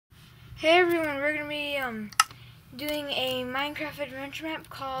Hey everyone, we're gonna be doing a Minecraft adventure map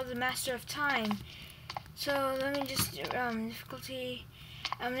called the Master of Time. So let me just difficulty.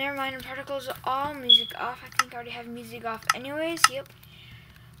 Never mind, particles all, music off. I think I already have music off anyways. Yep.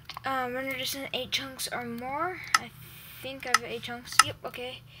 Render distance 8 chunks or more. I think I have 8 chunks. Yep.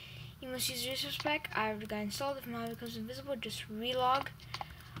 Okay. You must use resource pack. I have got installed. If not, it becomes invisible. Just relog.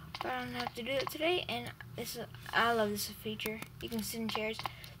 But I don't have to do it today. And I love this feature. You can sit in chairs.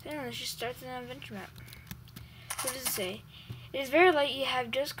 So anyway, let's just start the adventure map. So what does it say? It is very late. You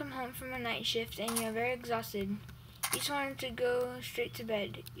have just come home from a night shift and you are very exhausted. You just wanted to go straight to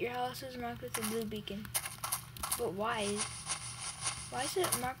bed. Your house is marked with a blue beacon. But why? Why is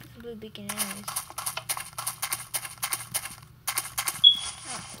it marked with a blue beacon anyways?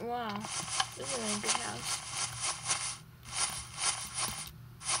 Oh, wow. This is a good house.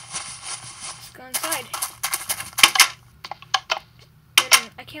 Let's go inside.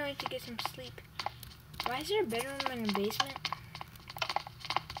 I can't wait to get some sleep. Why is there a bedroom in the basement?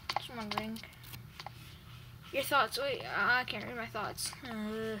 Just wondering. Your thoughts. Wait, I can't read my thoughts.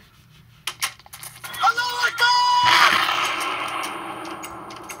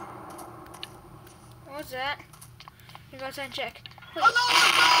 What was that? You go outside and check. Wait.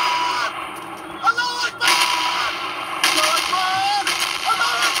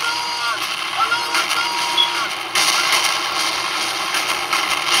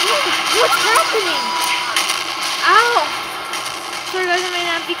 What's happening? Ow! Sorry guys, I may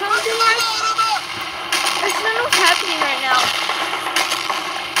not be coming too much. I just don't know what's happening right now.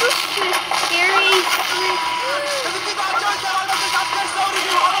 This is scary.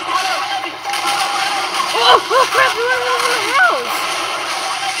 Oh crap, we're running over the house!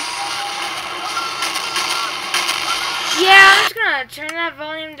 Yeah, I'm just gonna turn that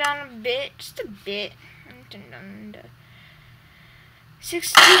volume down a bit. Just a bit. I'm turning it down to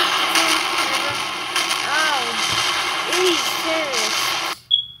 60. Oh, please, serious.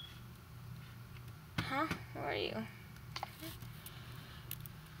 Huh? Where are you?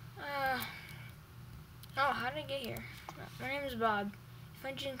 Oh, how did I get here? My name is Bob. I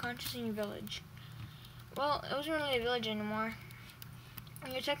find you unconscious in your village. Well, it wasn't really a village anymore.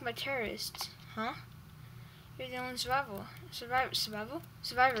 You're attacked by terrorists. Huh? You're the only survivor.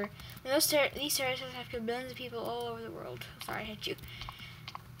 And these terrorists have killed billions of people all over the world. Sorry, I hit you.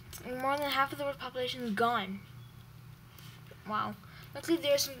 More than half of the world's population is gone. Wow. Luckily,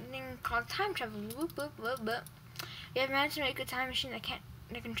 there's something called time travel. Whoop, whoop, whoop, whoop. We have managed to make a time machine that can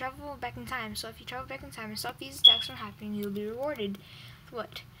travel back in time. So if you travel back in time and stop these attacks from happening, you'll be rewarded.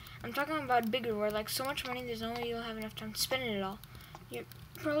 What? I'm talking about a big reward, like so much money there's no way you'll have enough time to spend it all. You're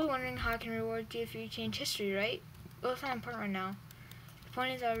probably wondering how I can reward you if you change history, right? Well, it's not important right now. The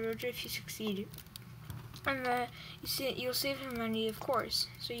point is I'll reward you if you succeed. And you'll save him money, of course.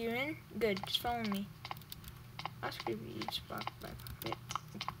 So you're in? Good. Just follow me. That's creepy. You just walk back.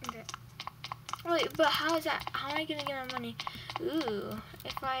 Okay. Wait, but how is that? How am I gonna get my money? Ooh,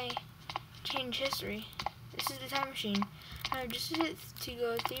 if I change history. This is the time machine. I just need to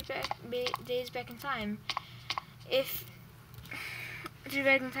go 3 days back in time. If 3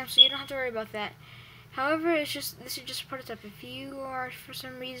 back in time, so you don't have to worry about that. However, this is just a prototype. If you are for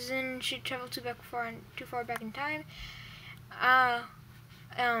some reason should travel too far back in time,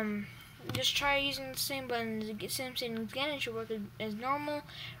 just try using the same buttons. Same settings again. It should work as normal.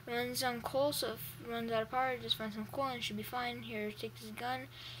 Runs on coal, so if it runs out of power, just find some coal and it should be fine. Here, take this gun.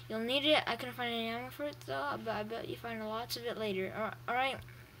 You'll need it. I couldn't find any ammo for it though, but I bet you find lots of it later. Alright.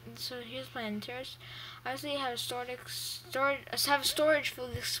 So here's the plan. Terrorists obviously have a storage full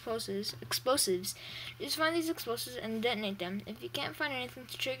of explosives. Just find these explosives and detonate them. If you can't find anything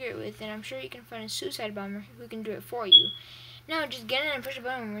to trigger it with, then I'm sure you can find a suicide bomber who can do it for you. Now just get in and push a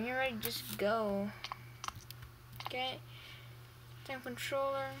button. When you're ready, just go. Okay. Time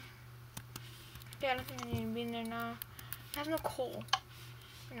controller. Okay, I don't think I need to be in there now. I have no coal.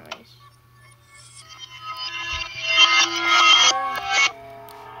 Anyways.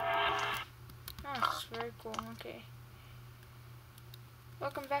 That's very cool. Okay.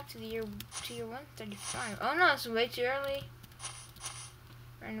 Welcome back to the year 135. Oh no, it's way too early.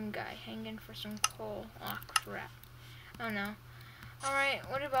 Random guy hanging for some coal. Oh crap. Oh no. Alright,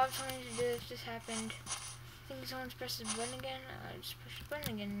 what did Bob tell me to do if this happened? I think someone's pressed the button again. Just push the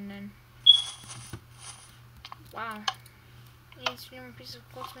button again and then. Wow. You need 3 more pieces of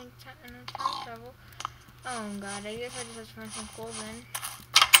coal to make time travel. Oh god, I guess I just have to find some coal then.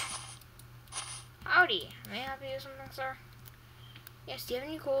 Howdy, may I help you with something, sir? Yes, do you have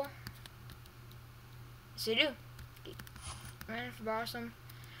any coal? Yes, I do. Okay. I'm ready to borrow some.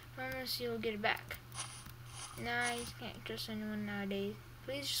 Promise you'll get it back. Nah, you can't trust anyone nowadays.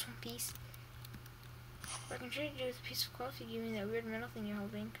 Please, just one piece. What I can trade you with a piece of cloth you give me that weird metal thing you're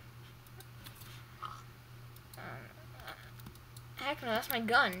holding. Heck no, that's my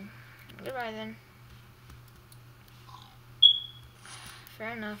gun. Goodbye then.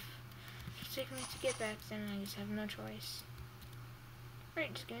 Fair enough. Just take me to get back, then I just have no choice.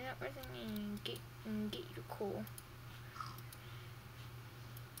 Right, just give me that weird thing and get your coal.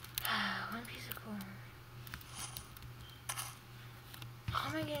 One piece of coal. How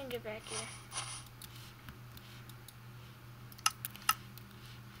am I gonna get back here?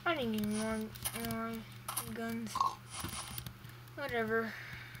 I didn't get more guns. Whatever.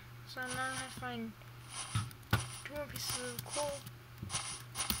 So now I have to find 2 more pieces of coal.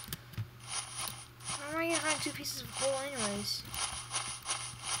 How am I gonna find 2 pieces of coal anyways?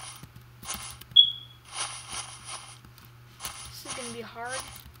 This is gonna be hard.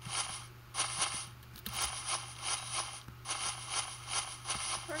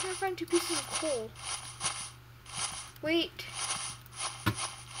 Where can I find 2 pieces of coal? Wait.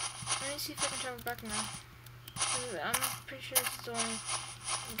 Let me see if I can travel back now. I'm pretty sure this is the only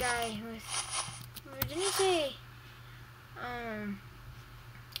guy with... Didn't you say...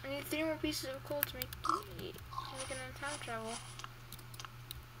 I need 3 more pieces of coal to make another time travel.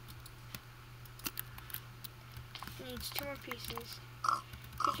 It needs 2 more pieces.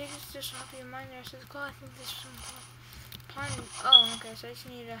 Okay, take this dish off your mind the rest of the coal. I think this is some pond. Oh, okay, so I just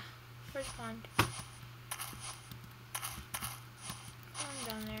need a... Where's the pond? Pond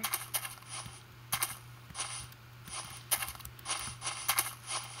down there.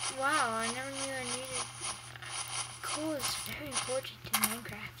 Wow, I never knew I needed... Coal is very important in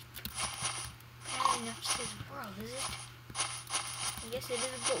Minecraft. Not enough to save the world, is it? I guess it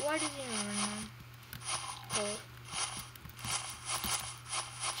is, but why does it even run on coal?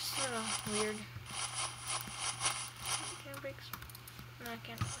 Just a little weird. Can I break some? No, I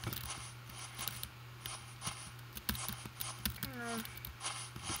can't. Let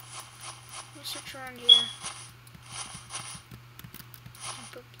me search around here.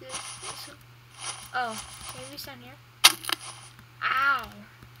 Put this up. Oh, maybe it's down here. Ow!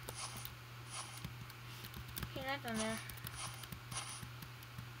 Okay, not down there.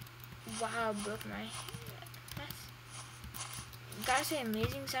 Wow, I broke my... Gotta say,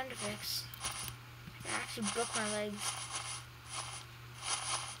 amazing sound effects. I actually broke my legs.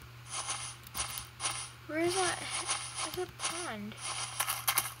 Where is that? There's a pond.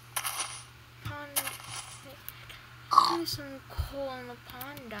 There's some coal in the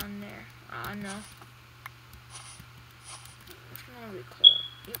pond down there. Ah, no. It's gonna be coal.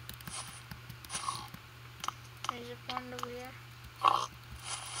 Yep. There's a pond over here.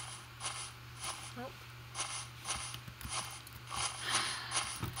 Nope.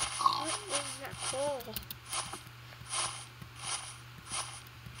 What is that coal?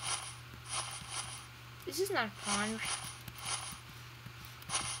 This is not a pond.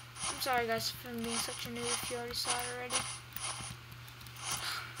 I'm sorry guys for being such a noob if you already saw it already.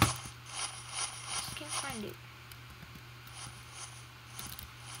 Just can't find it.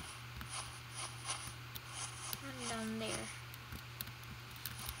 One down there.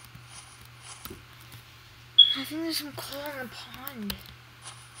 I think there's some coal in the pond.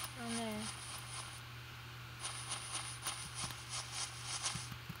 Down there.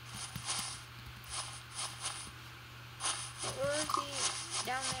 Where would it be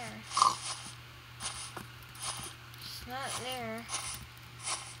down there? It's not there.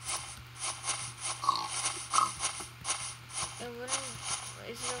 It wouldn't.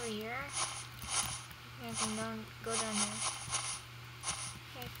 Is it over here? I can go down here.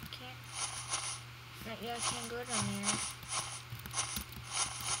 I can't. Yeah, I can't go down here.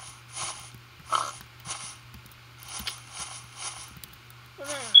 Well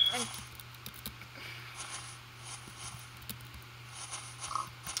then,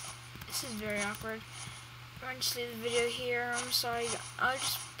 this is very awkward. I'm just leave the video here. I'm sorry. I'll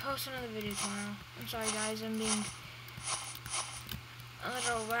just post another video tomorrow. I'm sorry guys, I'm being a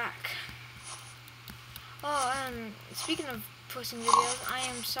little whack. Oh, speaking of posting videos, I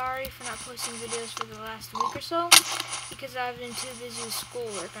am sorry for not posting videos for the last week or so because I've been too busy with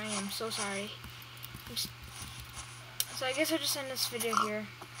schoolwork. I am so sorry. So I guess I'll just end this video here.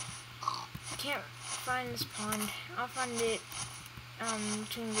 I can't find this pond. I'll find it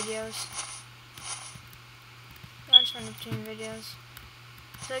between videos. I'll just find it between videos.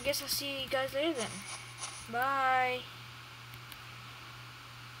 So I guess I'll see you guys later then. Bye.